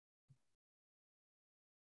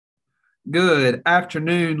Good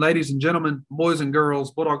afternoon, ladies and gentlemen, boys and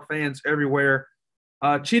girls, Bulldog fans everywhere.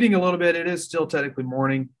 Cheating a little bit. It is still technically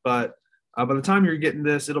morning, but by the time you're getting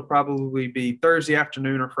this, it'll probably be Thursday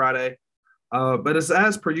afternoon or Friday. But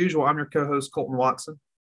as per usual, I'm your co-host, Colton Watson.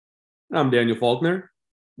 I'm Daniel Faulkner.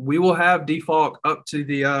 We will have Default up to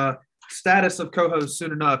the status of co-host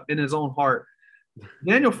soon enough in his own heart.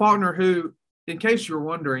 Daniel Faulkner, who, in case you were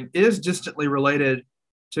wondering, is distantly related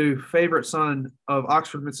to favorite son of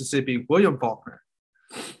Oxford, Mississippi, William Faulkner.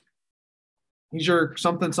 He's your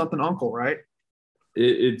something uncle, right?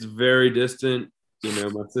 It's very distant.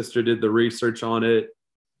 My sister did the research on it.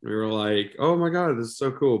 We were like, oh my God, this is so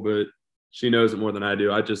cool. But she knows it more than I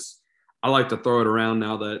do. I like to throw it around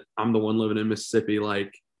now that I'm the one living in Mississippi.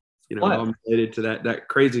 I'm related to that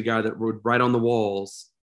crazy guy that would write on the walls.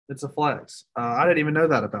 It's a flex. I didn't even know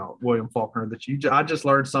that about William Faulkner. I just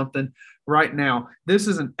learned something right now. This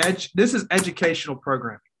is educational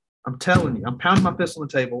programming. I'm telling you, I'm pounding my fist on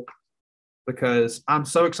the table because I'm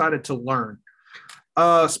so excited to learn.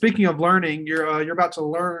 Speaking of learning, you're about to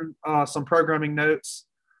learn some programming notes.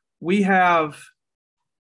 We have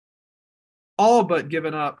all but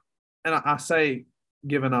given up, and I say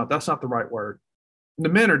given up. That's not the right word. The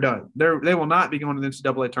men are done. They will not be going to the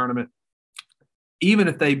NCAA tournament, even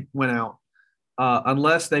if they went out,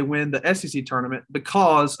 unless they win the SEC tournament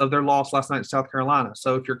because of their loss last night in South Carolina.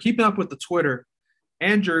 So if you're keeping up with the Twitter,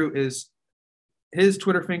 Andrew is his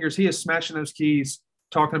Twitter fingers. He is smashing those keys,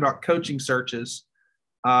 talking about coaching searches.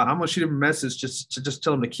 I'm going to shoot him a message just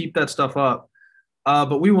tell him to keep that stuff up.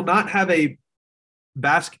 But we will not have a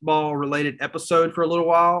basketball-related episode for a little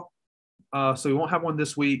while. So we won't have one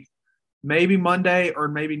this week. Maybe Monday or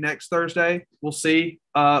maybe next Thursday. We'll see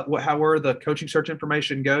where the coaching search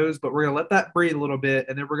information goes. But we're going to let that breathe a little bit,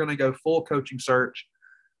 and then we're going to go full coaching search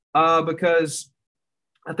because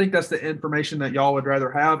I think that's the information that y'all would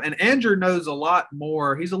rather have. And Andrew knows a lot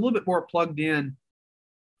more. He's a little bit more plugged in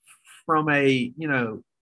from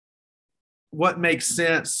what makes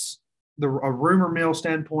sense, a rumor mill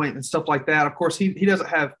standpoint and stuff like that. Of course, he doesn't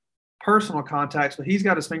have personal contacts, but he's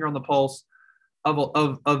got his finger on the pulse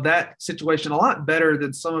of that situation a lot better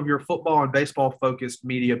than some of your football and baseball focused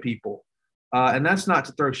media people. And that's not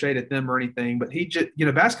to throw shade at them or anything, but he just,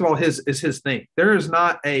 basketball is his thing. There is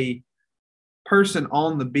not a person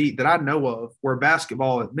on the beat that I know of where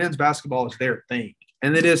men's basketball is their thing.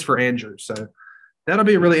 And it is for Andrew. So that'll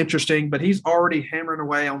be really interesting, but he's already hammering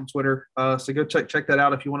away on Twitter. So go check that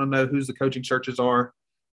out if you want to know who's the coaching searches are.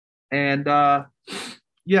 And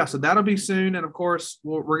so that'll be soon. And of course,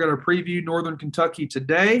 we're going to preview Northern Kentucky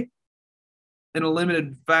today in a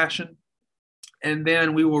limited fashion. And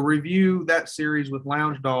then we will review that series with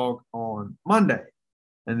Lounge Dog on Monday.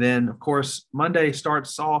 And then, of course, Monday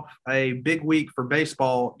starts off a big week for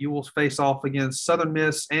baseball. You will face off against Southern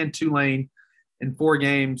Miss and Tulane in 4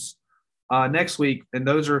 games next week. And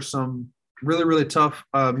those are some really, really tough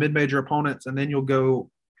mid-major opponents. And then you'll go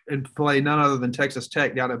and play none other than Texas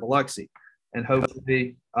Tech down in Biloxi. And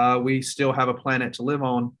hopefully we still have a planet to live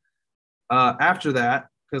on after that,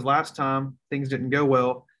 because last time things didn't go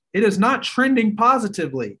well. It is not trending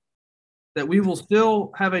positively that we will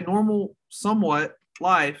still have a normal, somewhat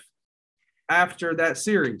life after that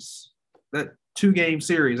series, that 2-game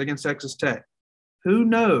series against Texas Tech. Who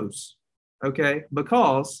knows? Okay,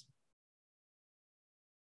 because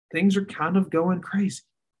things are kind of going crazy.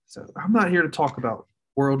 So I'm not here to talk about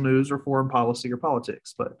world news or foreign policy or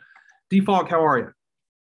politics, but Default, how are you?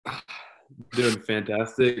 Doing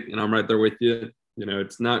fantastic, and I'm right there with you.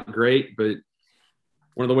 It's not great, but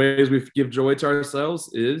one of the ways we give joy to ourselves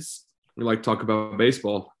is we like to talk about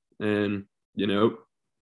baseball. And, like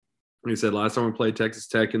I said, last time we played Texas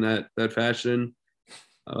Tech in that fashion,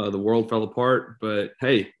 the world fell apart. But,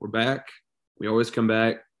 hey, we're back. We always come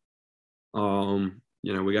back. We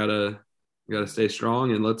gotta stay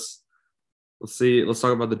strong, and let's see. Let's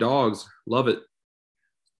talk about the Dogs. Love it.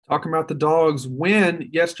 Talking about the Dogs win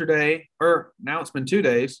yesterday, or now it's been 2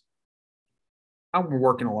 days. I'm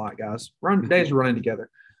working a lot, guys. Days are running together.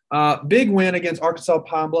 Big win against Arkansas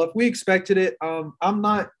Pine Bluff. We expected it.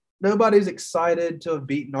 Nobody's excited to have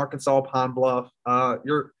beaten Arkansas Pine Bluff.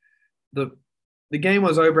 The game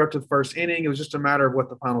was over after the first inning. It was just a matter of what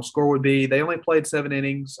the final score would be. They only played 7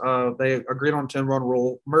 innings. They agreed on a 10-run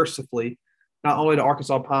rule mercifully, not only to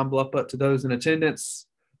Arkansas Pine Bluff, but to those in attendance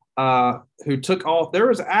who took off. There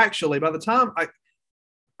was actually, by the time I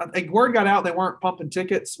think word got out, they weren't pumping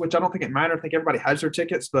tickets, which I don't think it mattered. I think everybody has their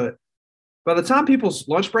tickets, but by the time people's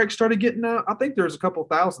lunch breaks started getting out, I think there was a couple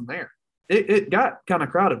thousand there. It got kind of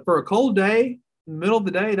crowded for a cold day, in the middle of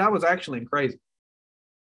the day. That was actually crazy.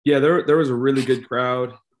 Yeah, there was a really good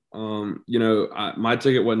crowd. My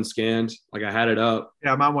ticket wasn't scanned. Like I had it up.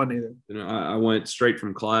 Yeah, mine wasn't either. I went straight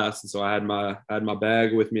from class, and so I had my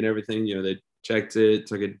bag with me and everything. They checked it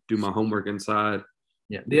so I could do my homework inside.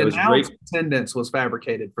 Yeah, the announced attendance was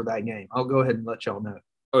fabricated for that game. I'll go ahead and let y'all know.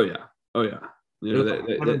 Oh yeah. They made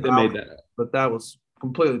that up. But that was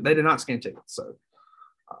completely. They did not scan tickets, so.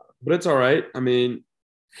 But it's all right. I mean,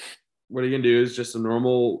 what are you gonna do? Is just a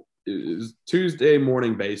normal Tuesday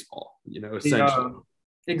morning baseball. Essentially.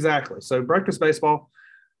 Exactly. So breakfast baseball.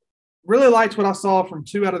 Really liked what I saw from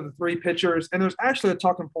 2 out of the 3 pitchers, and there's actually a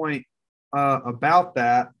talking point about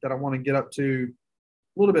that I want to get up to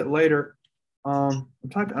a little bit later. I'm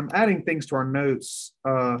adding things to our notes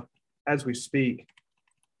as we speak.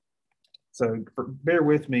 So bear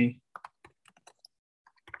with me.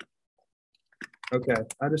 Okay,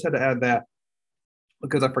 I just had to add that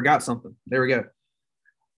because I forgot something. There we go.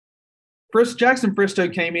 Jackson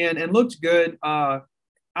Fristoe came in and looked good.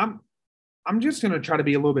 I'm just going to try to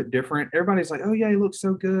be a little bit different. Everybody's like, oh, yeah, he looks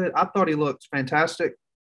so good. I thought he looked fantastic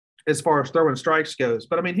as far as throwing strikes goes.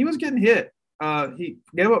 But, I mean, he was getting hit. He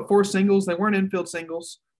gave up 4 singles. They weren't infield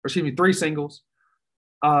singles. 3 singles.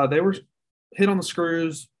 They were hit on the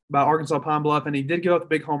screws by Arkansas Pine Bluff, and he did give up the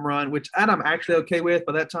big home run, which I'm actually okay with.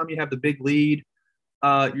 By that time, you have the big lead.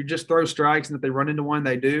 You just throw strikes, and if they run into one,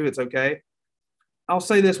 they do. It's okay. I'll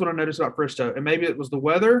say this what I noticed about Fristoe, and maybe it was the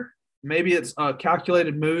weather. Maybe it's a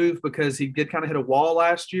calculated move because he did kind of hit a wall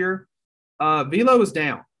last year. Velo is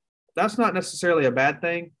down. That's not necessarily a bad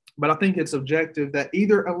thing, but I think it's objective that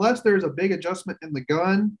unless there's a big adjustment in the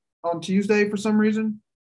gun on Tuesday for some reason,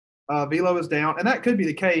 Velo is down. And that could be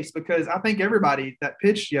the case because I think everybody that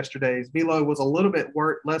pitched yesterday's Velo was a little bit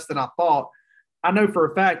less than I thought. I know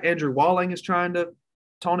for a fact Andrew Walling is trying to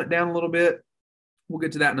tone it down a little bit. We'll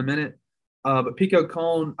get to that in a minute. But Pico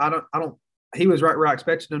Cone, he was right where I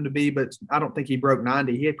expected him to be, but I don't think he broke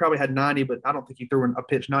 90. He probably had 90, but I don't think he threw a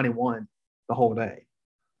pitch 91 the whole day.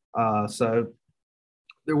 So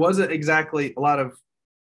there wasn't exactly a lot of,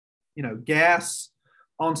 gas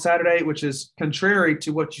on Saturday, which is contrary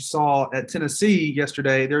to what you saw at Tennessee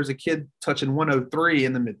yesterday. There's a kid touching 103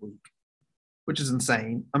 in the midweek, which is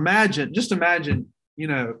insane. Imagine,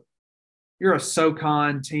 you're a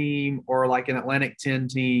SoCon team or like an Atlantic 10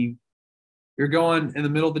 team. You're going in the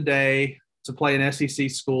middle of the day to play an SEC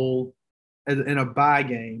school in a bye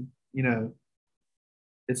game.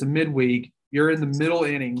 It's a midweek. You're in the middle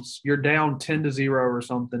innings. You're down 10-0 or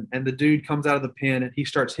something, and the dude comes out of the pen and he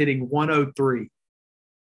starts hitting 103.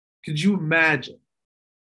 Could you imagine?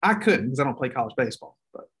 I couldn't because I don't play college baseball.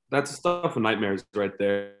 But that's the stuff of nightmares right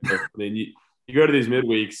there. I mean, you go to these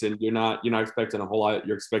midweeks and you're not expecting a whole lot.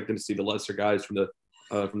 You're expecting to see the lesser guys from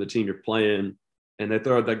the team you're playing, and they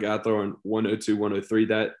throw out that guy throwing 102, 103.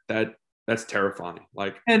 That's terrifying.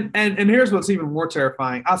 And here's what's even more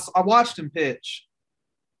terrifying. I watched him pitch.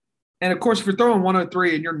 And of course, if you're throwing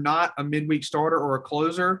 103 and you're not a midweek starter or a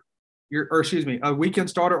closer, a weekend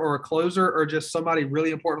starter or a closer or just somebody really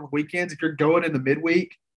important on the weekends, if you're going in the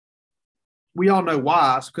midweek, we all know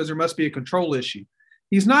why. It's because there must be a control issue.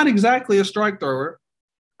 He's not exactly a strike thrower.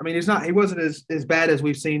 I mean, he wasn't as bad as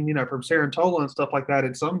we've seen, from Sarantola and stuff like that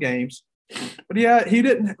in some games. But yeah, he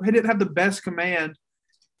didn't have the best command.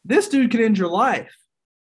 This dude could end your life.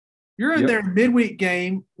 You're in their midweek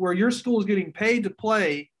game where your school is getting paid to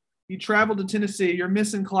play. You travel to Tennessee. You're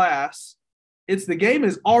missing class. The game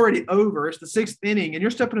is already over. It's the 6th inning, and you're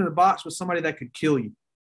stepping in the box with somebody that could kill you.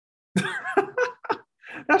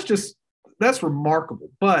 That's remarkable.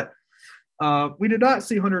 But we did not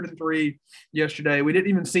see 103 yesterday. We didn't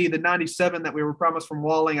even see the 97 that we were promised from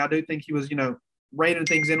Walling. I do think he was, reining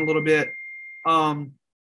things in a little bit.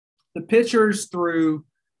 The pitchers threw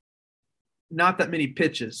not that many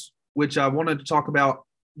pitches, which I wanted to talk about.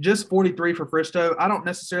 Just 43 for Fristoe. I don't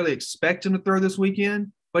necessarily expect him to throw this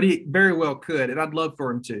weekend, but he very well could, and I'd love for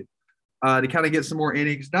him to kind of get some more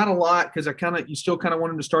innings. Not a lot because you still kind of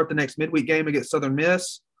want him to start the next midweek game against Southern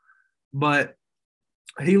Miss, but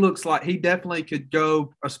he looks like he definitely could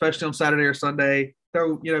go, especially on Saturday or Sunday,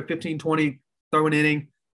 throw 15, 20, throw an inning,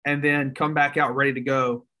 and then come back out ready to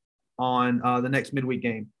go on the next midweek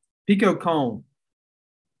game. Pico Cone,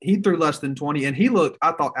 he threw less than 20, and he looked,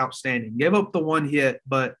 I thought, outstanding. Gave up the one hit,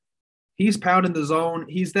 but he's pounding the zone.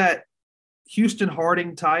 He's that Houston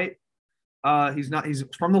Harding type. He's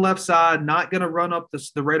from the left side, not going to run up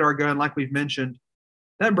the radar gun like we've mentioned.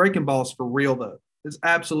 That breaking ball is for real, though. It's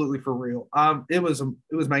absolutely for real. It was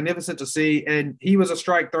magnificent to see, and he was a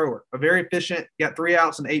strike thrower, a very efficient. Got 3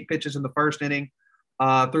 outs and 8 pitches in the first inning,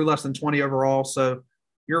 threw less than 20 overall. So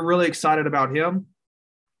you're really excited about him.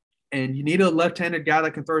 And you need a left-handed guy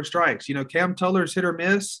that can throw strikes. Cam Tuller's hit or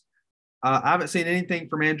miss. I haven't seen anything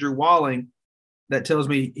from Andrew Walling that tells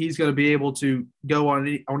me he's going to be able to go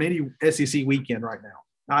on any SEC weekend right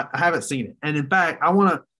now. I haven't seen it. And in fact,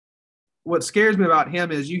 what scares me about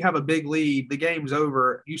him is you have a big lead, the game's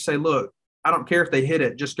over. You say, look, I don't care if they hit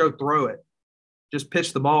it, just go throw it. Just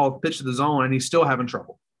pitch the ball, pitch to the zone, and he's still having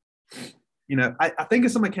trouble. I think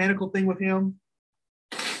it's a mechanical thing with him.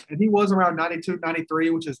 And he was around 92, 93,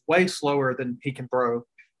 which is way slower than he can throw.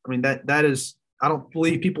 I mean, that is – I don't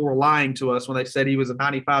believe people were lying to us when they said he was a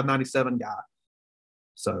 95, 97 guy.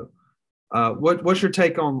 So what's your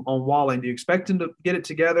take on Walling? Do you expect him to get it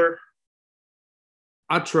together?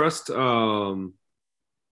 I trust Scott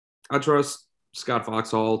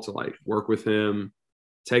Foxhall to work with him,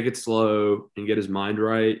 take it slow, and get his mind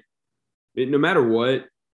right. No matter what,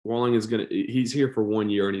 Walling is he's here for 1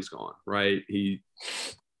 year and he's gone, right?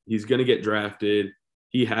 He's gonna get drafted.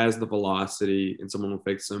 He has the velocity and someone will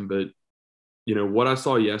fix him. But what I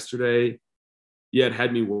saw yesterday, it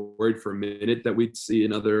had me worried for a minute that we'd see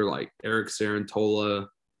another Eric Sarantola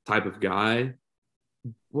type of guy.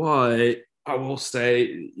 But I will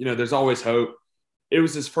say, there's always hope. It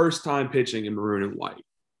was his first time pitching in maroon and white.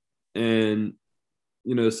 And,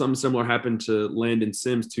 something similar happened to Landon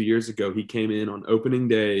Sims 2 years ago. He came in on opening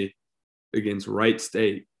day against Wright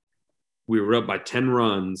State. We were up by 10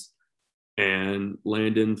 runs, and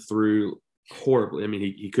Landon threw horribly. I mean,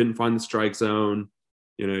 he couldn't find the strike zone.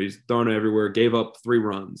 He's thrown it everywhere, gave up 3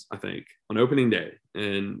 runs, I think, on opening day.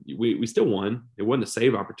 And we still won. It wasn't a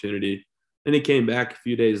save opportunity. Then he came back a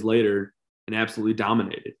few days later and absolutely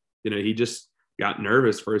dominated. He just got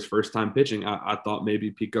nervous for his first time pitching. I thought maybe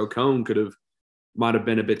Pico Cone might have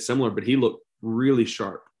been a bit similar, but he looked really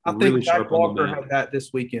sharp. I think Jack Walker had that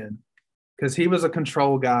this weekend because he was a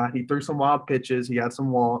control guy. He threw some wild pitches. He had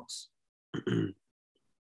some walks.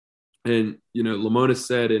 And, Lemonis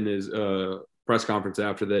said in his press conference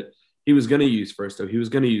after that he was going to use he was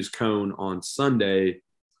going to use Cone on Sunday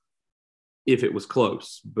if it was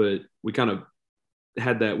close. But we kind of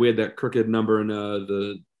had that crooked number in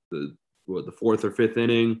the 4th or 5th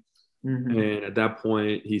inning. Mm-hmm. And at that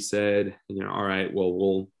point he said, all right,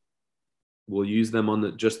 well, we'll use them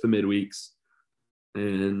on just the midweeks.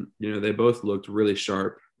 And, they both looked really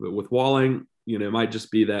sharp. But with Walling, it might just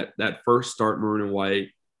be that first start maroon and white,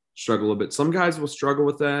 struggle a bit. Some guys will struggle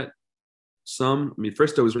with that.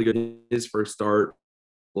 Fristow was really good in his first start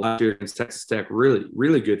last year against Texas Tech, really,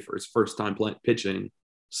 really good for his first time pitching.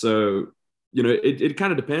 So, it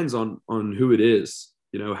kind of depends on who it is,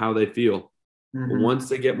 how they feel. Mm-hmm. But once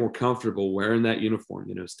they get more comfortable wearing that uniform,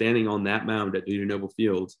 standing on that mound at Dudy Noble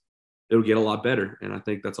Field, it'll get a lot better. And I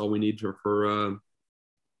think that's all we need for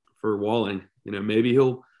Walling. Maybe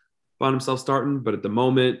he'll find himself starting, but at the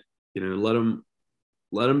moment, let him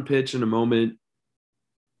pitch in a moment.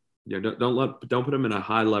 Don't put him in a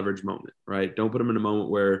high leverage moment, right? Don't put him in a moment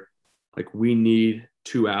where we need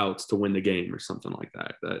 2 outs to win the game or something like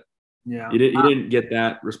that. He didn't get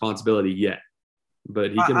that responsibility yet,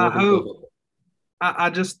 but he can work himself up.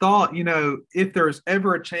 I just thought, if there's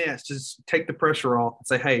ever a chance to just take the pressure off and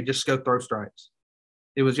say, hey, just go throw strikes.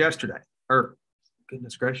 It was yesterday, or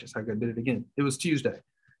goodness gracious, how good did it again? It was Tuesday.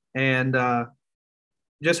 And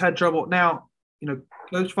just had trouble. Now,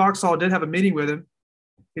 Coach Foxhall did have a meeting with him.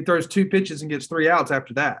 He throws 2 pitches and gets 3 outs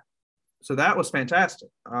after that. So that was fantastic.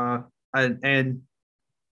 And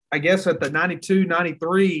I guess at the 92,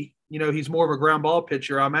 93, he's more of a ground ball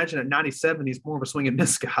pitcher. I imagine at 97, he's more of a swing and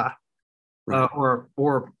miss guy. Right.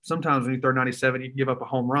 Or sometimes when you throw 97, you can give up a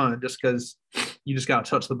home run just because you just got to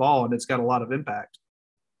touch the ball and it's got a lot of impact.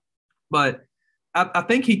 But I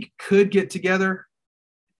think he could get together.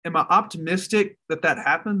 Am I optimistic that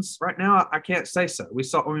happens right now? I can't say so. We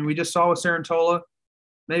just saw with Sarantola.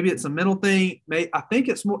 Maybe it's a mental thing. I think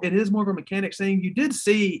it is more of a mechanics thing. You did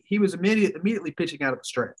see he was immediately pitching out of the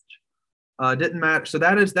stretch. Didn't matter. So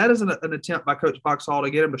that is an attempt by Coach Foxhall to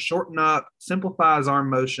get him to shorten up, simplify his arm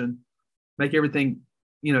motion, make everything,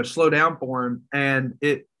 slow down for him. And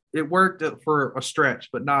it worked for a stretch,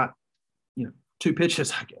 but not, 2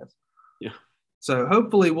 pitches, I guess. Yeah. So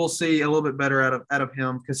hopefully we'll see a little bit better out of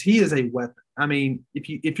him because he is a weapon. I mean,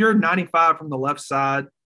 if you're 95 from the left side,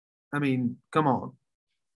 I mean, come on.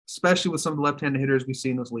 Especially with some of the left-handed hitters we see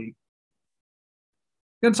in this league.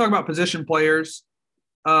 Going to talk about position players.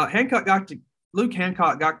 Luke Hancock got to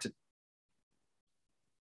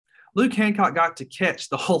catch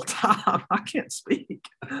the whole time. I can't speak.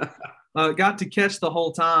 Got to catch the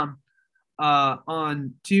whole time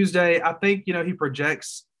on Tuesday. I think, he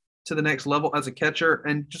projects to the next level as a catcher.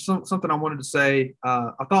 And just something I wanted to say,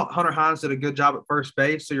 I thought Hunter Hines did a good job at first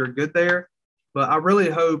base, so you're good there. But I really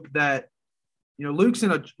hope that, Luke's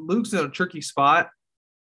in a tricky spot.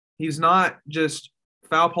 He's not just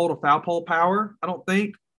foul pole to foul pole power. I don't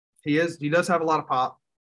think he is. He does have a lot of pop,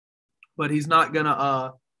 but he's not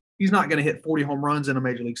gonna hit 40 home runs in a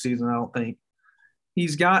major league season. I don't think.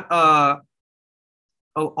 He's got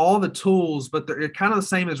all the tools, but they're kind of the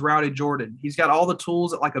same as Rowdy Jordan. He's got all the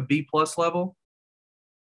tools at like a B plus level.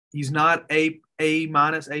 He's not A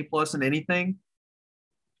minus, A plus in anything,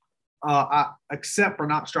 except for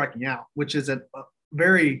not striking out, which is a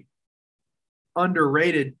very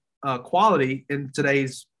underrated quality in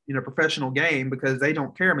today's professional game, because they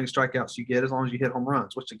don't care how many strikeouts you get as long as you hit home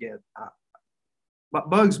runs. Which again,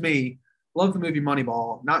 bugs me. Love the movie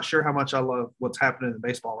Moneyball. Not sure how much I love what's happening in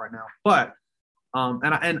baseball right now, but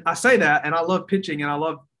and I say that, and I love pitching, and I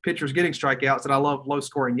love pitchers getting strikeouts, and I love low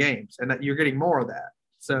scoring games, and that you're getting more of that.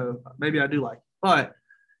 So maybe I do like it. But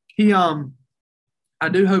he, I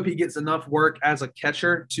do hope he gets enough work as a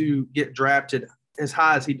catcher to get drafted as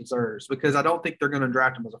high as he deserves, because I don't think they're going to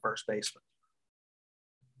draft him as a first baseman.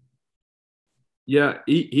 Yeah,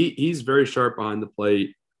 he's very sharp behind the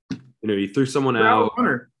plate. He threw someone out.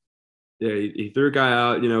 Yeah, he threw a guy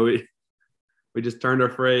out. We just turned our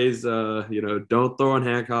phrase, don't throw on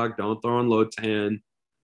Hancock, don't throw on Lotan.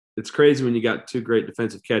 It's crazy when you got two great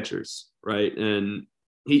defensive catchers, right? And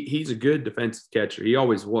he's a good defensive catcher. He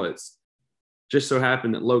always was. Just so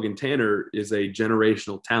happened that Logan Tanner is a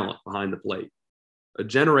generational talent behind the plate. A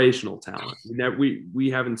generational talent. We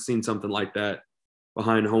haven't seen something like that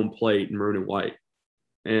behind home plate in maroon and white.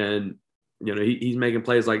 And, he's making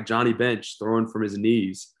plays like Johnny Bench throwing from his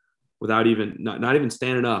knees without even not even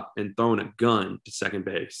standing up and throwing a gun to second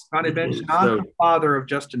base. Johnny Bench, not the father of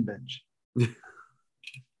Justin Bench.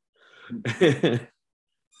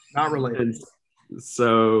 Not related. And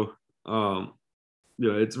so,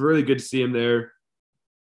 it's really good to see him there.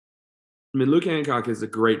 I mean, Luke Hancock is a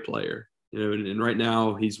great player, and right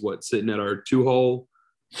now he's sitting at our 2-hole.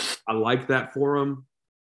 I like that for him,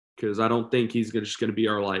 because I don't think he's just going to be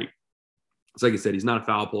our, it's like I said, he's not a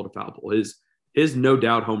foul pole to foul pole. His no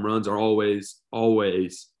doubt home runs are always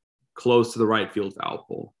close to the right field foul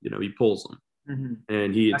pole. He pulls them,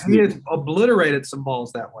 and he has obliterated some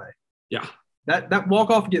balls that way. Yeah, that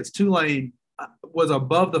walk-off against Tulane was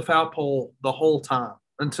above the foul pole the whole time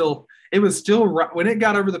until it was still right. When it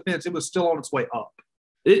got over the fence, it was still on its way up.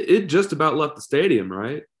 It just about left the stadium,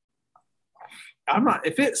 right?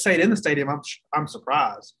 If it stayed in the stadium, I'm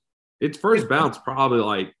surprised. Its first bounce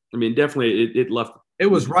probably definitely it left. It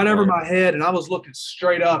was right over my head, and I was looking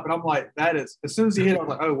straight up, and I'm like, that is, as soon as he hit, I was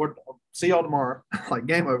like, oh, see y'all tomorrow. Like,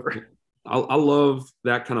 game over. I love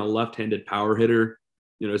that kind of left-handed power hitter,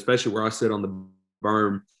 especially where I sit on the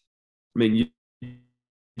berm. I mean,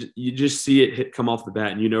 you just see it come off the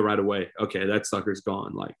bat, and right away, okay, that sucker's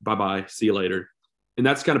gone. Like, bye-bye, see you later. And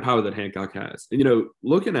that's kind of power that Hancock has. And,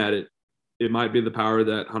 looking at it, it might be the power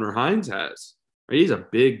that Hunter Hines has. He's a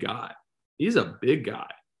big guy.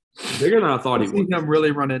 Bigger than I thought he was. I think I'm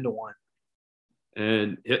really run into one.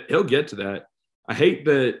 And he'll get to that. I hate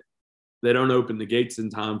that they don't open the gates in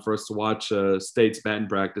time for us to watch State's batting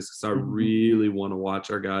practice, because I really want to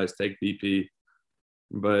watch our guys take BP.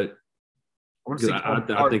 But I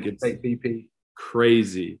think it's BP.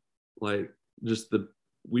 Crazy.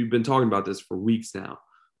 We've been talking about this for weeks now.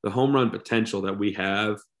 The home run potential that we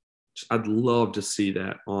have, I'd love to see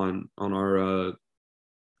that on our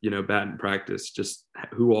batting practice. It's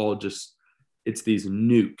these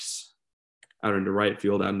nukes out into right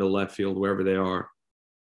field, out into left field, wherever they are.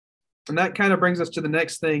 And that kind of brings us to the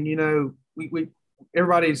next thing.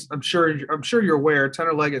 Everybody's, I'm sure you're aware,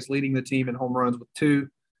 Tanner Leggett's leading the team in home runs with 2.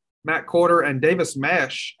 Matt Corder and Davis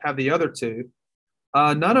Mesh have the other 2.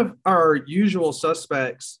 None of our usual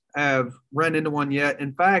suspects have run into one yet.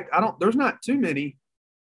 In fact, there's not too many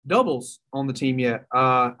doubles on the team yet.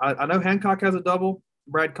 I know Hancock has a double.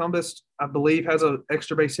 Brad Cumbest, I believe, has an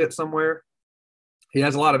extra base hit somewhere. He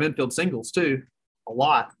has a lot of infield singles too. A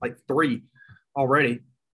lot, like 3 already.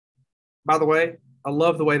 By the way, I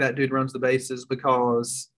love the way that dude runs the bases,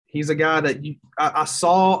 because he's a guy that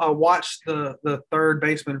I watched the third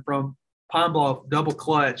baseman from Pine Bluff double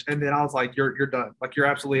clutch, and then I was like, you're done. Like, you're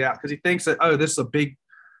absolutely out, because he thinks that, oh, this is a big,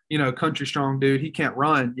 country strong dude. He can't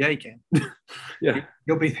run. Yeah, he can. Yeah.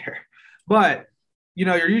 He'll be there. But,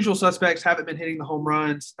 your usual suspects haven't been hitting the home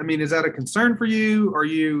runs. I mean, is that a concern for you? Or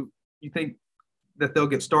you think that they'll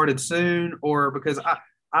get started soon? Or because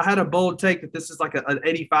I had a bold take that this is like an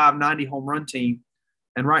 85, 90 home run team.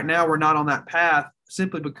 And right now we're not on that path,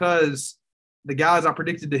 simply because the guys I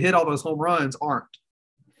predicted to hit all those home runs aren't.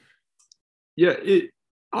 Yeah, I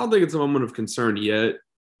don't think it's a moment of concern yet.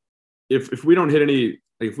 If we don't hit any,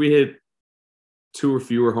 if we hit 2 or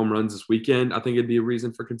fewer home runs this weekend, I think it'd be a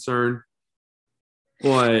reason for concern.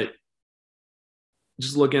 But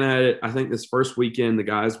just looking at it, I think this first weekend, the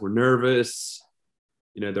guys were nervous.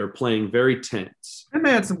 They're playing very tense. And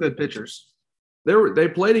they had some good pitchers. They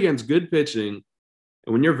played against good pitching.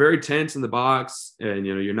 And when you're very tense in the box and,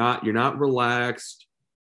 you're not relaxed,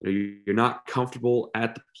 you're not comfortable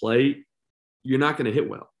at the plate, you're not going to hit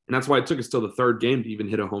well. And that's why it took us till the third game to even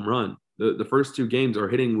hit a home run. The first two games, our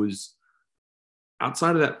hitting was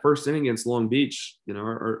outside of that first inning against Long Beach,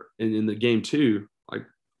 in the game two, like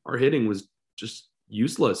our hitting was just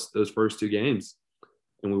useless those first two games.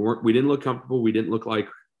 And we didn't look comfortable. We didn't look like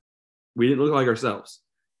ourselves.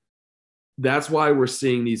 That's why we're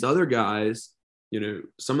seeing these other guys,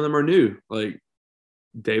 some of them are new, like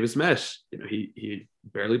Davis Mesh. He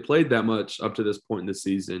barely played that much up to this point in the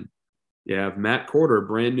season. You have Matt Corder,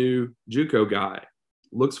 brand new JUCO guy,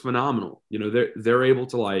 looks phenomenal. They're able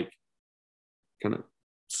to like kind of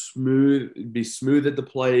be smooth at the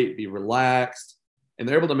plate, be relaxed, and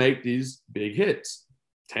they're able to make these big hits.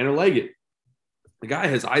 Tanner Leggett, the guy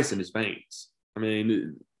has ice in his veins. I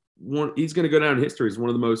mean, he's going to go down in history as one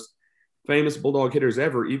of the most famous Bulldog hitters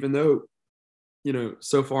ever, even though,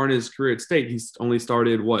 so far in his career at State, he's only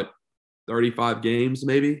started, 35 games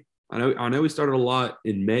maybe? I know he started a lot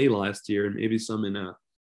in May last year and maybe some in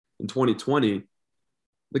 2020.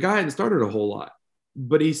 The guy hadn't started a whole lot,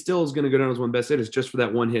 but he still is going to go down as one of the best hitters just for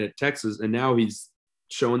that one hit at Texas. And now he's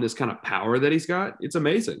showing this kind of power that he's got. It's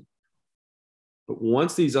amazing. But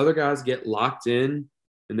once these other guys get locked in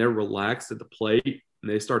and they're relaxed at the plate and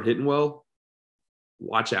they start hitting well,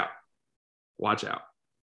 watch out. Watch out.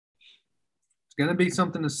 It's going to be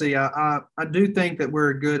something to see. I do think that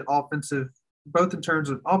we're a good offensive, both in terms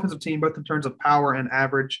of offensive team, both in terms of power and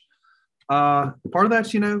average. Part of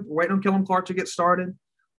that's, we're waiting on Kellen Clark to get started.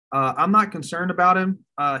 I'm not concerned about him.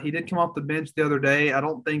 He did come off the bench the other day. I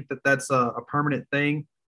don't think that that's a permanent thing.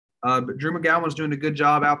 But Drew McGowan's doing a good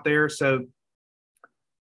job out there. So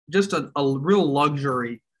just a real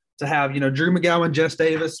luxury to have, Drew McGowan, Jess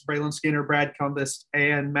Davis, Braylon Skinner, Brad Cumbest,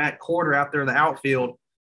 and Matt Corder out there in the outfield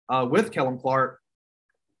with Kellen Clark,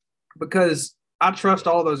 because I trust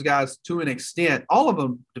all of those guys to an extent. All of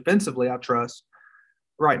them defensively I trust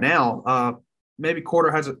right now. Maybe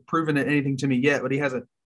Corder hasn't proven anything to me yet, but he hasn't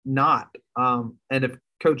not. And if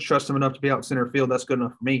coach trusts him enough to be out in center field, that's good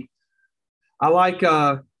enough for me. I like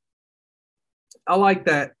that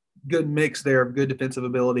good mix there of good defensive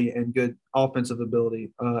ability and good offensive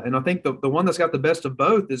ability. And I think the one that's got the best of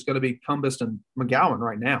both is going to be Cumbest and McGowan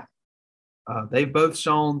right now. They've both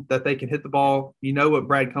shown that they can hit the ball. What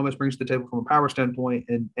Brad Cumbest brings to the table from a power standpoint,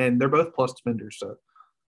 and they're both plus defenders. So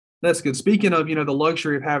that's good. Speaking of, the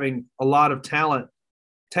luxury of having a lot of talent,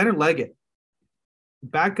 Tanner Leggett,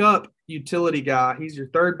 backup utility guy. He's your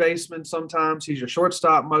third baseman sometimes. He's your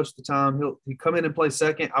shortstop most of the time. He'll come in and play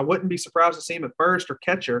second. I wouldn't be surprised to see him at first or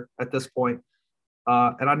catcher at this point.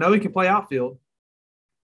 And I know he can play outfield.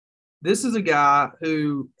 This is a guy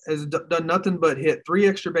who has done nothing but hit 3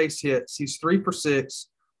 extra base hits. He's 3 for 6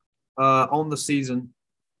 on the season,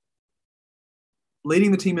 leading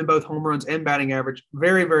the team in both home runs and batting average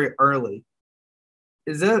very, very early.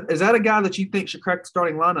 Is that a guy that you think should crack the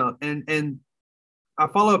starting lineup? And I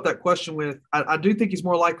follow up that question with I do think he's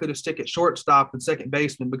more likely to stick at shortstop than second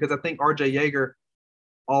baseman, because I think RJ Yeager,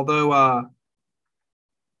 although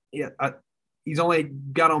he's only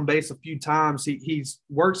got on base a few times, he's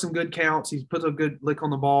worked some good counts. He's put a good lick on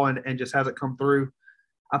the ball and just hasn't come through.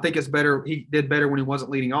 I think it's better. He did better when he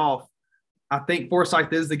wasn't leading off. I think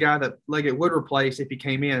Forsythe is the guy that Leggett would replace if he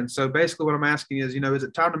came in. So basically what I'm asking is, is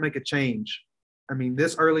it time to make a change? I mean,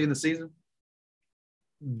 this early in the season?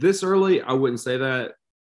 This early, I wouldn't say that.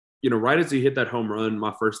 Right as he hit that home run,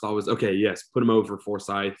 my first thought was, okay, yes, put him over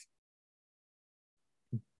Forsythe.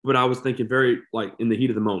 But I was thinking very, in the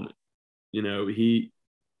heat of the moment. He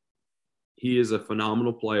is a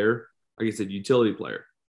phenomenal player. Like I said, utility player.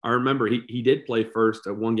 I remember he did play first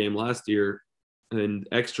at one game last year in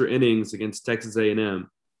extra innings against Texas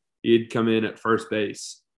A&M. He'd come in at first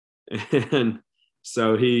base. And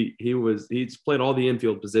so he's played all the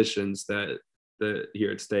infield positions that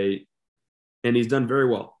here at State, and he's done very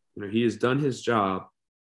well. He has done his job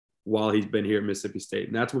while he's been here at Mississippi State,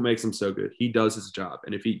 and that's what makes him so good. He does his job,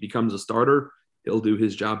 and if he becomes a starter, he'll do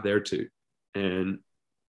his job there too. And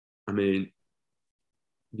I mean,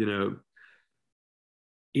 he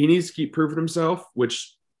needs to keep proving himself,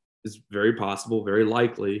 which is very possible, very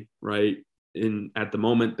likely, right? At the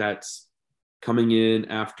moment, that's coming in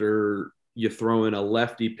after you throw in a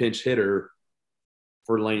lefty pinch hitter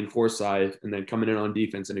for Lane Forsythe and then coming in on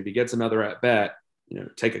defense. And if he gets another at bat,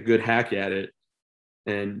 take a good hack at it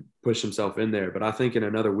and push himself in there. But I think in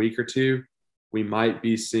another week or two, we might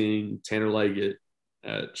be seeing Tanner Leggett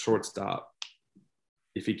at shortstop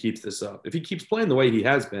if he keeps this up. If he keeps playing the way he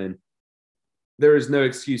has been, there is no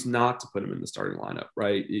excuse not to put him in the starting lineup,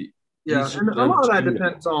 right? Yeah, and a lot of that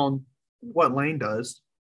depends on what Lane does.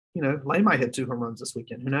 You know, Lane might hit 2 home runs this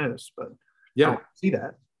weekend. Who knows? But yeah, I don't see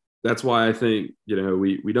that. That's why I think,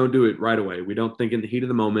 we don't do it right away. We don't think in the heat of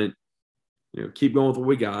the moment, keep going with what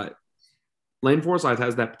we got. Lane Forsythe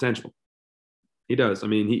has that potential. He does. I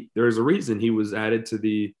mean, there's a reason he was added to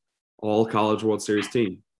the All-College World Series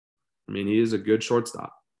team. I mean, he is a good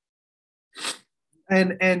shortstop.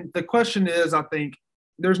 And the question is, I think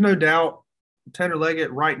there's no doubt Tanner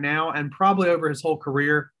Leggett right now and probably over his whole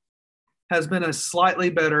career has been a slightly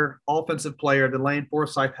better offensive player than Lane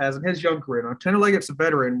Forsythe has in his young career. Now, Tanner Leggett's a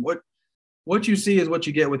veteran. What you see is what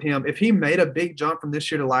you get with him. If he made a big jump from this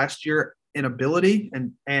year to last year in ability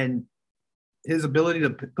and his ability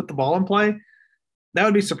to put the ball in play, that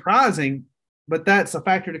would be surprising, but that's a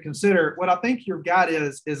factor to consider. What I think your guy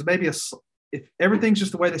is maybe if everything's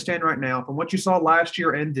just the way they stand right now, from what you saw last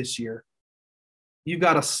year and this year, you've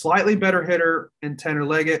got a slightly better hitter in Tanner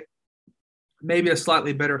Leggett, maybe a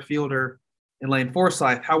slightly better fielder in Lane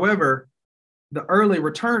Forsythe. However, the early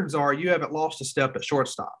returns are you haven't lost a step at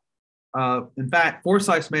shortstop. In fact,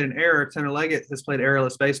 Forsythe's made an error. Tanner Leggett has played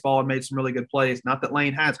errorless baseball and made some really good plays. Not that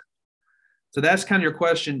Lane hasn't. So that's kind of your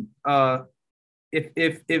question.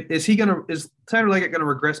 Is Tanner Leggett going to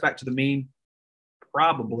regress back to the mean?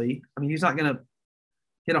 Probably. I mean, he's not going to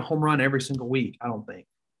hit a home run every single week, I don't think.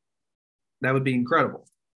 That would be incredible.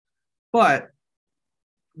 But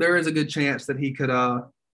there is a good chance that he could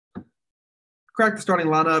crack the starting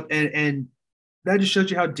lineup, and that just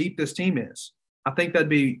shows you how deep this team is. I think that'd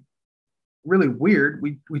be really weird.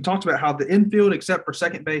 We talked about how the infield, except for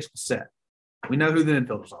second base, was set. We know who the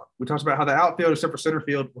infielders are. We talked about how the outfield, except for center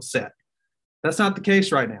field, was set. That's not the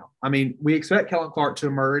case right now. I mean, we expect Kellen Clark to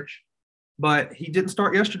emerge, but he didn't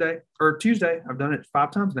start yesterday or Tuesday. I've done it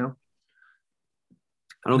 5 times now.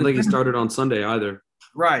 I don't think he started on Sunday either.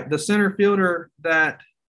 Right. The center fielder that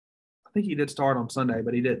I think he did start on Sunday,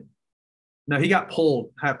 but he didn't. No, he got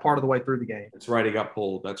pulled part of the way through the game. That's right. He got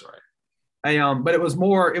pulled. That's right. But it was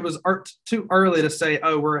too early to say,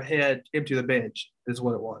 oh, we're ahead, empty the bench is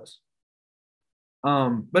what it was.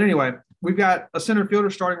 But anyway, we've got a center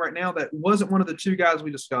fielder starting right now that wasn't one of the 2 guys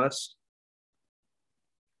we discussed.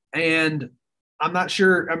 And I'm not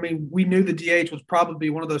sure. I mean, we knew the DH was probably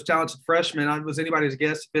one of those talented freshmen. It was anybody's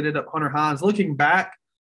guess if it ended up Hunter Hines. Looking back,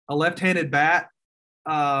 a left-handed bat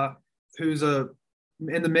who's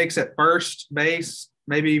in the mix at first base,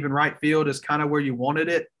 maybe even right field is kind of where you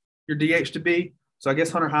wanted your DH to be. So I guess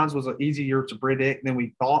Hunter Hines was easier to predict than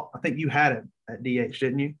we thought. I think you had him at DH,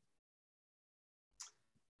 didn't you?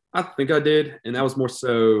 I think I did. And that was more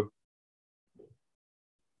so,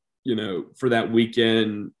 for that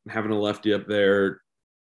weekend, having a lefty up there,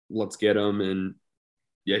 let's get him. And,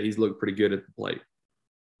 yeah, he's looked pretty good at the plate.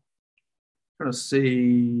 I'm trying to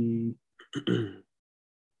see.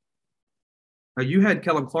 You had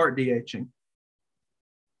Kellen Clark DHing,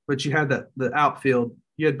 but you had the outfield.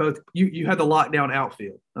 You had both. You had the lockdown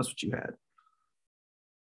outfield. That's what you had.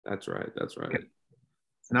 That's right. Okay.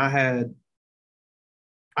 And I had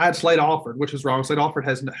Slade Alford, which was wrong. Slade Alford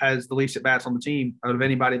has the least at bats on the team out of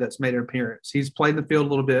anybody that's made an appearance. He's played in the field a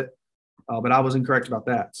little bit, but I was incorrect about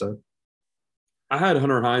that. So I had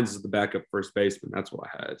Hunter Hines as the backup first baseman. That's what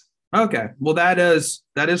I had. Okay, well that is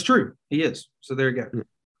true. He is. So there you go.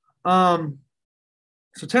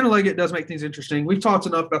 So Tanner Leggett does make things interesting. We've talked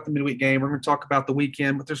enough about the midweek game. We're going to talk about the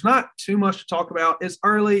weekend, but there's not too much to talk about. It's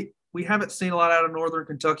early. We haven't seen a lot out of Northern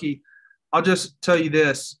Kentucky. I'll just tell you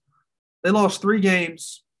this. They lost 3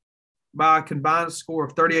 games by a combined score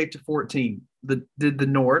of 38-14. The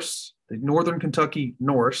Norse, the Northern Kentucky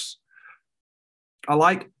Norse. I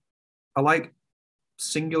like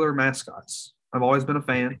singular mascots. I've always been a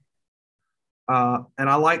fan. And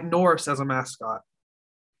I like Norse as a mascot.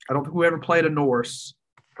 I don't think we ever played a Norse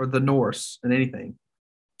or the Norse in anything.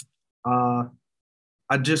 I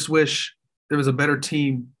just wish there was a better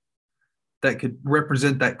team that could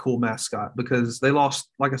represent that cool mascot, because they lost,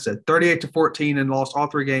 like I said, 38-14 and lost all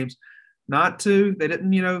 3 games. They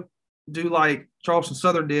didn't, do like Charleston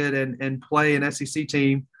Southern did and play an SEC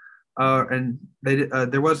team. And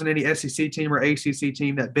there wasn't any SEC team or ACC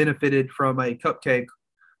team that benefited from a cupcake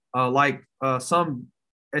like some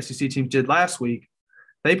SEC teams did last week.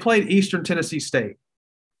 They played Eastern Tennessee State.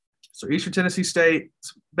 So Eastern Tennessee State,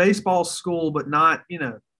 baseball school, but not,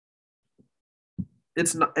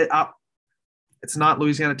 it's not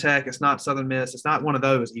Louisiana Tech. It's not Southern Miss. It's not one of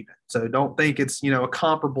those even. So don't think it's, a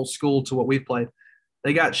comparable school to what we've played.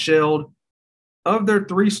 They got shelled. Of their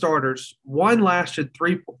 3 starters, 1 lasted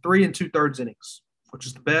 3 and 2/3 innings. which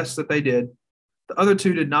is the best that they did. The other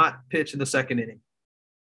two did not pitch in the second inning.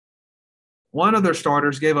 One of their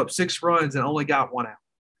starters gave up 6 runs and only got 1 out.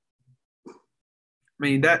 I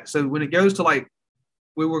mean, so when it goes to like,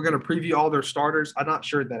 we were going to preview all their starters, I'm not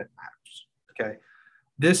sure that it matters. Okay.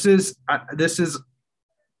 This is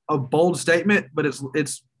a bold statement, but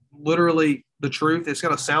it's literally the truth. It's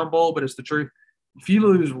going to sound bold, but it's the truth. If you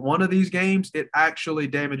lose one of these games, it actually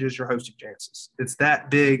damages your hosting chances. It's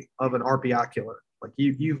that big of an RPI killer. Like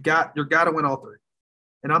you've got to win all 3.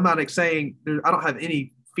 And I'm not saying I don't have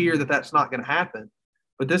any fear that that's not going to happen.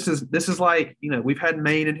 But this is like, we've had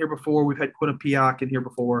Maine in here before. We've had Quinnipiac in here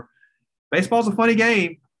before. Baseball's a funny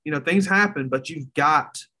game. Things happen, but you've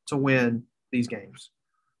got to win these games.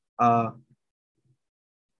 The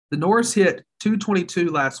Norse hit 222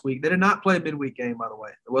 last week. They did not play a midweek game, by the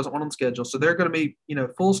way. There wasn't one on the schedule. So they're going to be,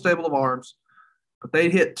 full stable of arms. But they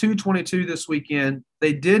hit 222 this weekend.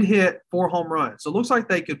 They did hit 4 home runs. So it looks like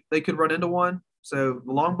they could run into one. So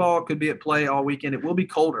the long ball could be at play all weekend. It will be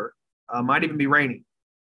colder. Might even be raining.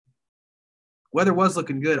 Weather was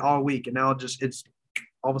looking good all week, and now it's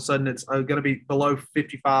all of a sudden it's going to be below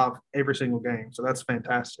 55 every single game. So that's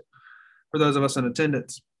fantastic for those of us in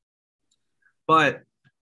attendance. But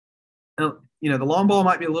the long ball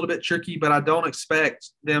might be a little bit tricky, but I don't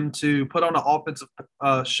expect them to put on an offensive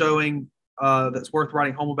showing that's worth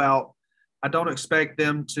writing home about. I don't expect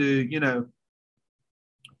them to,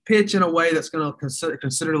 pitch in a way that's going to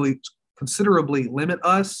considerably limit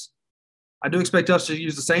us. I do expect us to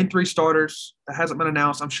use the same 3 starters. That hasn't been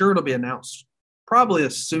announced. I'm sure it'll be announced probably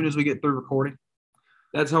as soon as we get through recording.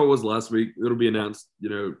 That's how it was last week. It'll be announced,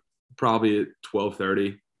 probably at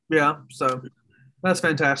 12:30. Yeah, so that's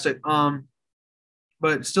fantastic.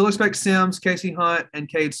 But still expect Sims, Casey Hunt, and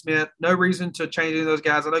Cade Smith. No reason to change any of those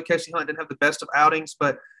guys. I know Casey Hunt didn't have the best of outings,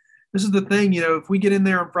 but this is the thing, if we get in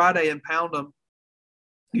there on Friday and pound them,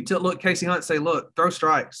 you look Casey Hunt, say, look, throw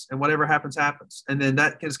strikes, and whatever happens, happens. And then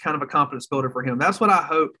that is kind of a confidence builder for him. That's what I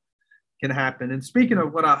hope can happen. And speaking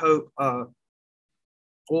of what I hope,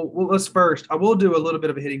 let's first, I will do a little bit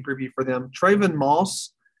of a hitting preview for them. Trayvon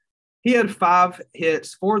Moss, he had 5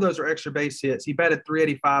 hits. 4 of those are extra base hits. He batted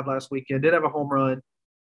 .385 last weekend, did have a home run.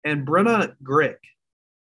 And Brenna Grick,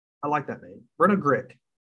 I like that name. Brenna Grick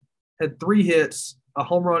had 3 hits, a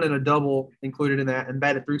home run and a double included in that, and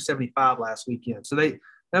batted .375 last weekend. So they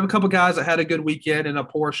have a couple guys that had a good weekend in a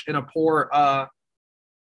poor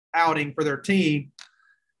outing for their team.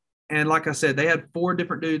 And like I said, they had 4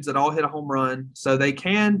 different dudes that all hit a home run. So they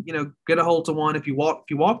can, get a hold to one. If you walk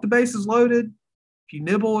the bases loaded, if you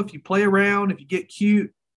nibble, if you play around, if you get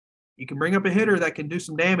cute, you can bring up a hitter that can do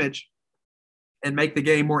some damage and make the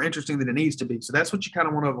game more interesting than it needs to be. So that's what you kind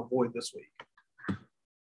of want to avoid this week.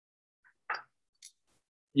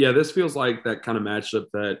 Yeah, this feels like that kind of matchup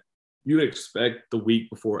that you would expect the week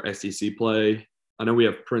before SEC play. I know we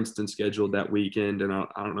have Princeton scheduled that weekend, and I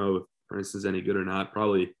don't know if Princeton's any good or not.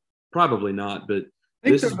 Probably not, but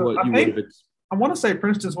this is what you would have expected. I want to say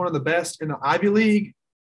Princeton's one of the best in the Ivy League,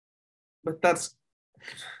 but that's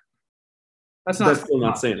still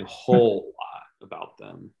not saying a whole lot about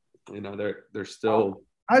them. They're still.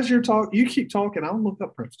 As you keep talking, I'll look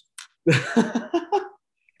up Princeton.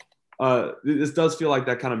 This does feel like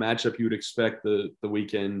that kind of matchup you would expect the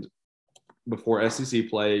weekend before SEC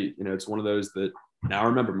play. It's one of those that now I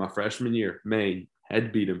remember my freshman year, Maine had to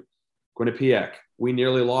beat them. Quinnipiac, we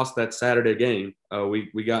nearly lost that Saturday game.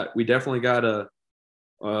 We definitely got a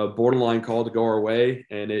borderline call to go our way,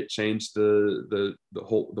 and it changed the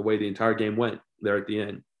way the entire game went there at the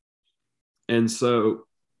end. And so,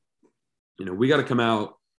 we got to come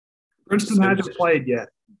out. Princeton hasn't played yet.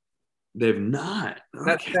 They've not.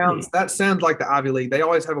 Okay. That sounds like the Ivy League. They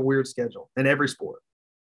always have a weird schedule in every sport.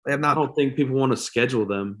 They have not. I don't think people want to schedule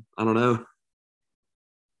them. I don't know.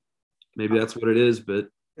 Maybe that's what it is, but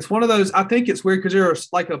it's one of those. I think it's weird because they're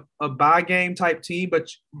like a buy game type team, but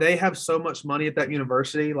they have so much money at that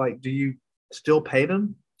university. Like, do you still pay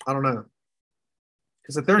them? I don't know.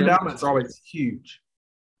 Because their endowments are always huge.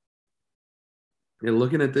 Yeah,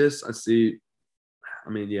 looking at this, I see.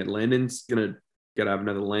 Landon's gotta have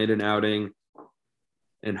another Landon outing,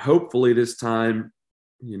 and hopefully this time,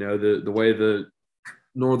 the way the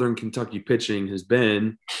Northern Kentucky pitching has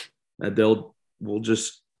been, that we'll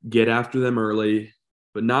just get after them early,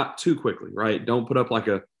 but not too quickly, right? Don't put up like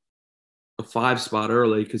a 5 spot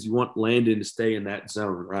early because you want Landon to stay in that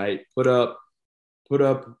zone, right? Put up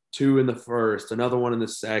 2 in the first, another one in the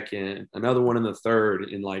second, another one in the third,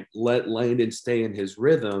 and let Landon stay in his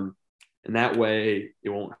rhythm, and that way it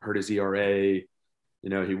won't hurt his ERA.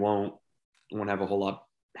 He won't have a whole lot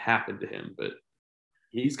happen to him, but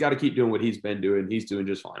he's got to keep doing what he's been doing. He's doing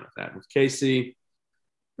just fine with that. With Casey,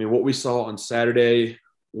 I mean, what we saw on Saturday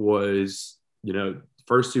was,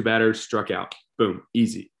 first two batters struck out. Boom,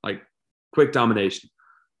 easy, like quick domination.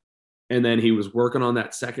 And then he was working on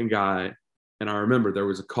that second guy. And I remember there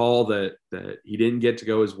was a call that he didn't get to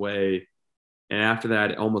go his way. And after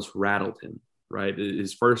that, it almost rattled him, right?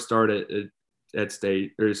 His first start at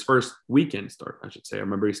state, or his first weekend start, I should say. I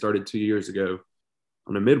remember he started 2 years ago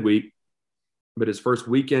on a midweek, but his first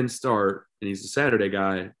weekend start, and he's a Saturday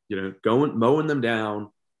guy, mowing them down,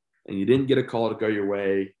 and you didn't get a call to go your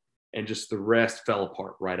way, and just the rest fell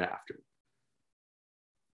apart right after.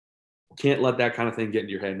 Can't let that kind of thing get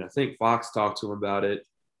into your head. And I think Fox talked to him about it.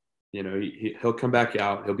 He'll come back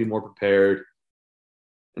out. He'll be more prepared.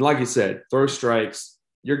 And like you said, throw strikes,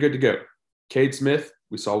 you're good to go. Cade Smith,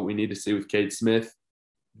 we saw what we need to see with Cade Smith.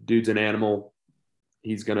 Dude's an animal.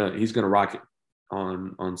 He's gonna rock it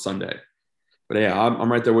on Sunday. But yeah,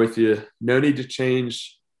 I'm right there with you. No need to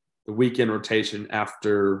change the weekend rotation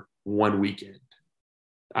after one weekend.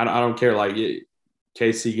 I don't care. Like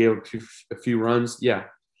KC gave a few runs. Yeah.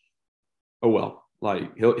 Oh well.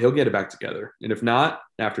 Like he'll get it back together. And if not,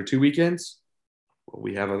 after 2 weekends, well,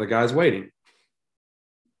 we have other guys waiting.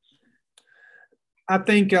 I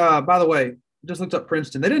think, by the way, just looked up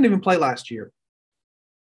Princeton. They didn't even play last year,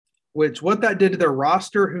 which what that did to their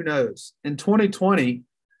roster, who knows? In 2020,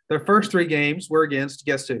 their first 3 games were against,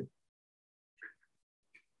 guess who?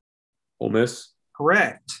 Ole Miss.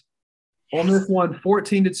 Correct. Ole Miss won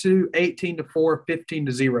 14-2, 18-4,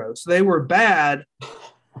 15-0. So they were bad.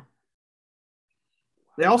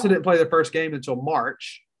 They also didn't play their first game until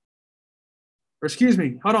March. Or excuse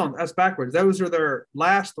me, hold on, that's backwards. Those are their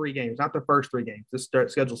last 3 games, not their first 3 games. This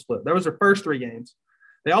schedule split. That was their first 3 games.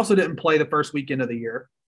 They also didn't play the first weekend of the year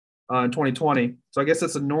in 2020. So I guess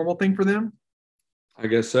that's a normal thing for them. I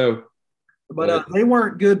guess so. But they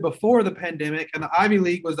weren't good before the pandemic, and the Ivy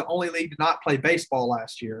League was the only league to not play baseball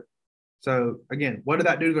last year. So, again, what did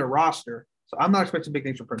that do to their roster? So I'm not expecting big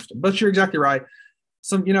things from Princeton. But you're exactly right.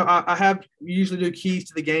 I usually do keys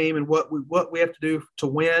to the game and what we have to do to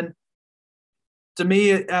win. To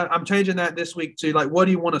me, I'm changing that this week to, like, what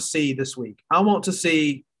do you want to see this week? I want to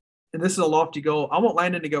see, and this is a lofty goal, I want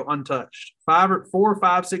Landon to go untouched. 4,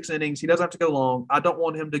 5, 6 innings. He doesn't have to go long. I don't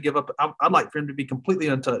want him to give up. I'd like for him to be completely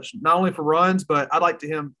untouched, not only for runs, but I'd like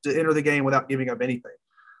him to enter the game without giving up anything.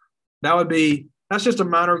 That's just a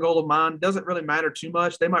minor goal of mine. Doesn't really matter too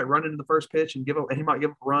much. They might run into the first pitch and he might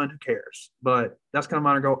give up a run. Who cares? But that's kind of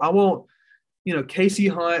minor goal. I want, Casey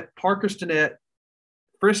Hunt, Parker Stinnett,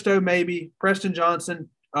 Bristow maybe, Preston Johnson,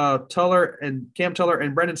 Tuller and Cam Tuller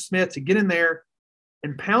and Brendan Smith to get in there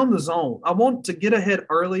and pound the zone. I want to get ahead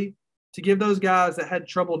early to give those guys that had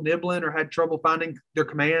trouble nibbling or had trouble finding their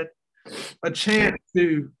command a chance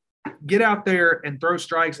to get out there and throw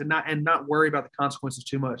strikes and not worry about the consequences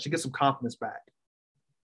too much, to get some confidence back.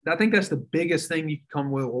 I think that's the biggest thing you can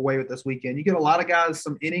come away with this weekend. You get a lot of guys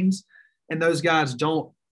some innings, and those guys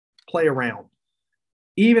don't play around.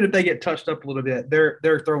 Even if they get touched up a little bit,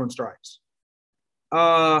 they're throwing strikes.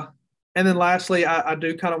 And then lastly, I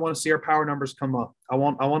do kind of want to see our power numbers come up. I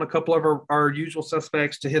want a couple of our usual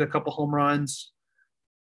suspects to hit a couple home runs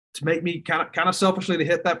to make me kind of selfishly to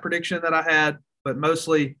hit that prediction that I had, but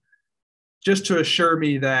mostly just to assure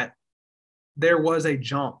me that there was a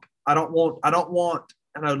jump. I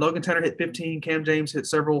know Logan Tanner hit 15, Cam James hit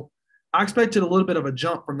several. I expected a little bit of a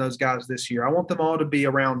jump from those guys this year. I want them all to be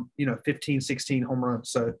around, 15, 16 home runs.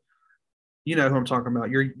 So you know who I'm talking about.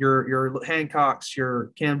 Your Hancocks,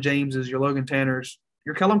 your Cam Jameses, your Logan Tanners,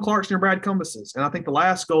 your Kellum Clarks, and your Brad Cumbuses. And I think the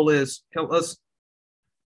last goal is let's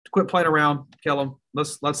quit playing around, Kellum.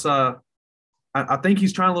 I think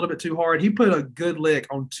he's trying a little bit too hard. He put a good lick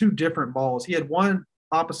on 2 different balls. He had one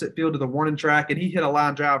opposite field to the warning track, and he hit a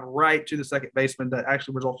line drive right to the second baseman that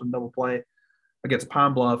actually resulted in double play against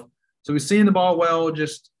Pine Bluff. So he's seeing the ball well,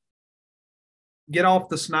 just get off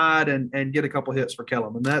the snide and get a couple hits for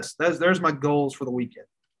Kellum. And there's my goals for the weekend.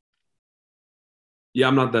 Yeah,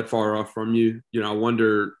 I'm not that far off from you. I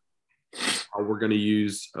wonder how we're going to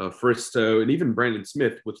use Fristow and even Brandon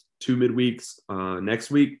Smith with 2 midweeks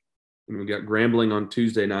next week. And we got Grambling on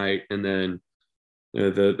Tuesday night, and then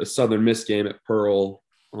the Southern Miss game at Pearl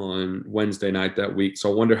on Wednesday night that week. So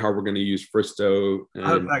I wonder how we're going to use Fristow. I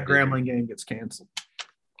hope that Grambling game gets canceled.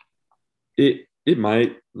 It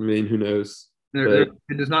might. I mean, who knows?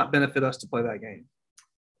 It does not benefit us to play that game.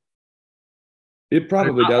 It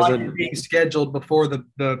probably doesn't. Like being scheduled before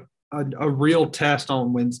a real test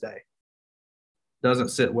on Wednesday doesn't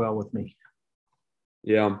sit well with me.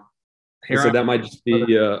 Yeah. So that might just be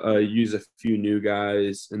use a few new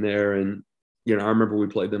guys in there. And, I remember we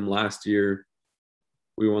played them last year.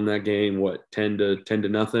 We won that game,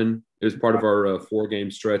 10-0. It was part of our 4-game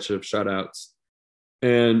stretch of shutouts.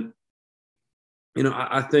 And,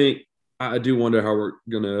 I think I do wonder how we're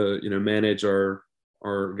going to, manage our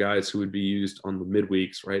guys who would be used on the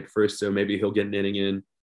midweeks, right? First, so maybe he'll get an inning in.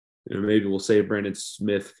 Maybe we'll save Brandon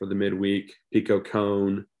Smith for the midweek, Pico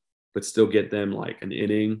Cone, but still get them like an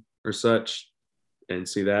inning or such and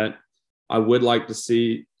see that. I would like to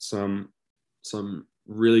see some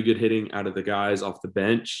really good hitting out of the guys off the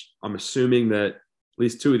bench. I'm assuming that at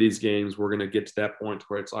least 2 of these games, we're going to get to that point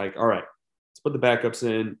where it's like, all right, let's put the backups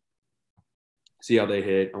in, see how they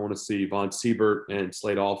hit. I want to see Von Siebert and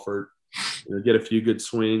Slade Alford get a few good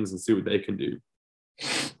swings and see what they can do.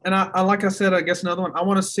 And I like I said, I guess another one, I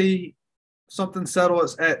want to see something settle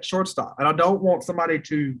at shortstop. And I don't want somebody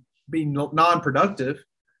to be non-productive,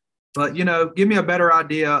 but, give me a better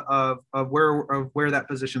idea of where that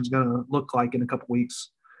position is going to look like in a couple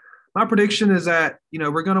weeks. My prediction is that,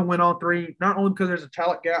 we're going to win all 3, not only because there's a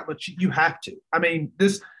talent gap, but you have to. I mean,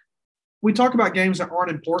 we talk about games that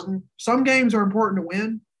aren't important. Some games are important to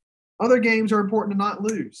win. Other games are important to not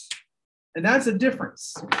lose. And that's a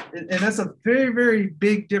difference. And that's a very, very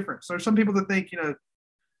big difference. So there's some people that think,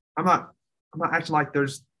 I'm not acting like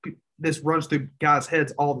this runs through guys'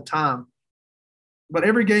 heads all the time. But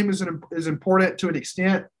every game is important to an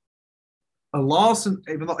extent. A loss,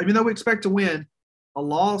 even though we expect to win, a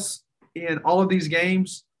loss in all of these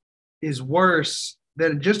games is worse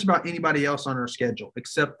than just about anybody else on our schedule,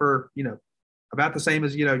 except for, about the same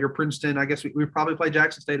as, your Princeton. I guess we probably play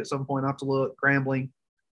Jackson State at some point. I have to look, Grambling.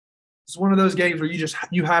 It's one of those games where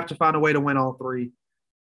you have to find a way to win all 3,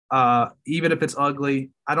 even if it's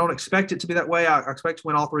ugly. I don't expect it to be that way. I expect to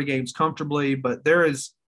win all 3 games comfortably, but there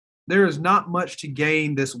is not much to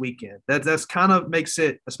gain this weekend. That's kind of makes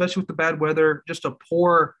it, especially with the bad weather, just a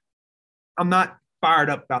poor. I'm not fired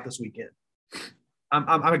up about this weekend.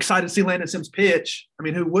 I'm excited to see Landon Sims pitch. I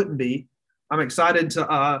mean, who wouldn't be? I'm excited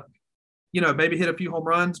to maybe hit a few home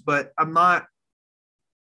runs, but I'm not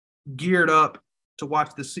geared up to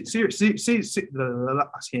watch this series.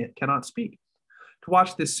 Cannot speak. To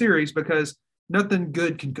watch this series because nothing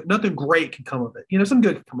great can come of it. Some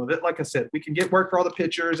good can come of it. Like I said, we can get work for all the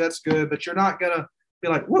pitchers. That's good, but you're not gonna be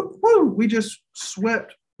like, whoa, we just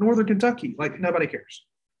swept Northern Kentucky. Like nobody cares.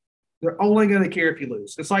 They're only gonna care if you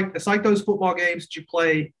lose. It's like those football games that you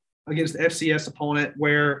play against the FCS opponent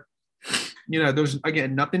where there's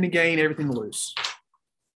again nothing to gain, everything to lose.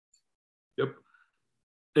 Yep.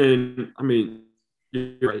 And I mean,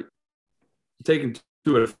 you're right. Taking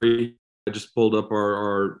 2 out of 3. I just pulled up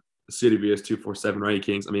our CWS 247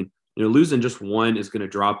 rankings. I mean, losing just 1 is going to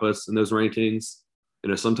drop us in those rankings.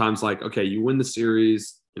 Sometimes like, okay, you win the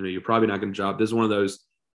series, you're probably not going to drop. This is one of those,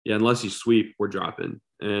 unless you sweep, we're dropping.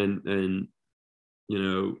 And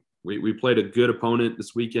we played a good opponent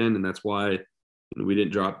this weekend, and that's why we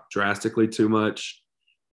didn't drop drastically too much.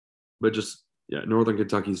 But just, Northern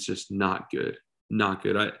Kentucky's just not good. Not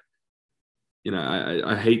good.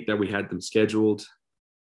 I hate that we had them scheduled.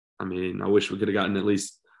 I mean, I wish we could have gotten at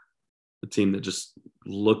least a team that just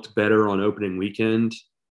looked better on opening weekend,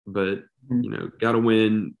 but, got to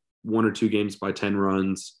win 1 or 2 games by 10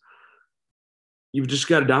 runs. You've just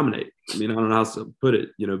got to dominate. I mean, I don't know how else to put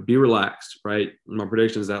it, be relaxed, right? My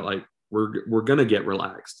prediction is that like, we're going to get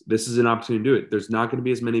relaxed. This is an opportunity to do it. There's not going to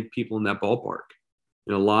be as many people in that ballpark.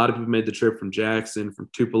 A lot of people made the trip from Jackson,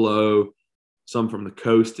 from Tupelo, some from the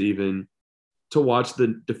coast even, to watch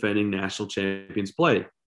the defending national champions play.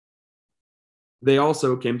 They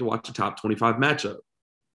also came to watch a top 25 matchup.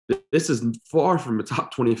 This is far from a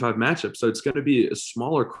top 25 matchup, so it's going to be a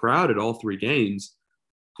smaller crowd at all 3 games,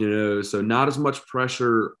 so not as much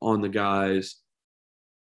pressure on the guys,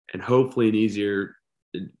 and hopefully an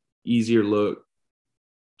easier look.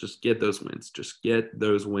 Just get those wins.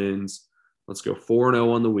 Let's go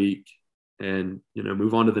 4-0 on the week and,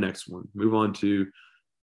 move on to the next one. Move on to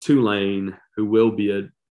Tulane, who will be a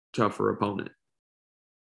tougher opponent.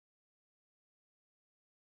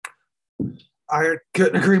 I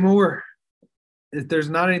couldn't agree more. If there's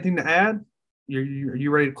not anything to add, are you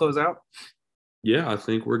ready to close out? Yeah, I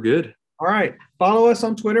think we're good. All right. Follow us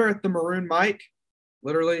on Twitter at the Maroon Mike.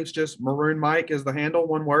 Literally, it's just Maroon Mike is the handle,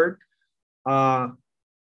 one word.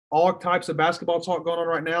 All types of basketball talk going on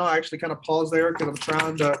right now. I actually kind of paused there because I'm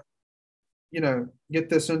trying to, get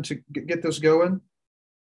this going.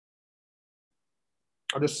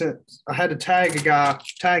 I had to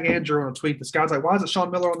tag Andrew on a tweet. This guy's like, why is it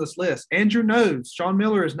Sean Miller on this list? Andrew knows Sean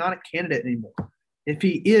Miller is not a candidate anymore. If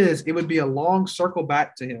he is, it would be a long circle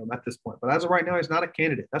back to him at this point. But as of right now, he's not a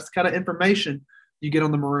candidate. That's the kind of information you get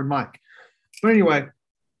on the Maroon Mike. But anyway,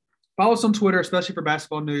 follow us on Twitter, especially for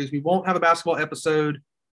basketball news. We won't have a basketball episode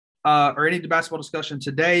or any basketball discussion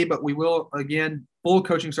today, but we will, again, full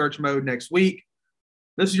coaching search mode next week.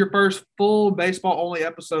 This is your first full baseball-only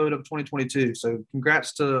episode of 2022. So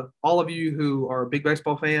congrats to all of you who are big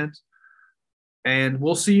baseball fans. And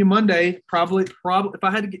we'll see you Monday. Probably, if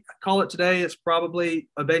I had to call it today, it's probably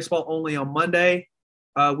a baseball-only on Monday.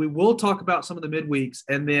 We will talk about some of the midweeks.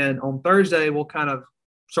 And then on Thursday, we'll kind of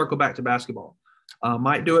circle back to basketball.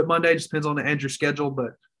 Might do it Monday. Just depends on Andrew's schedule.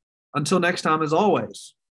 But until next time, as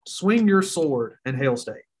always, swing your sword and hail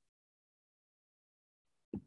state.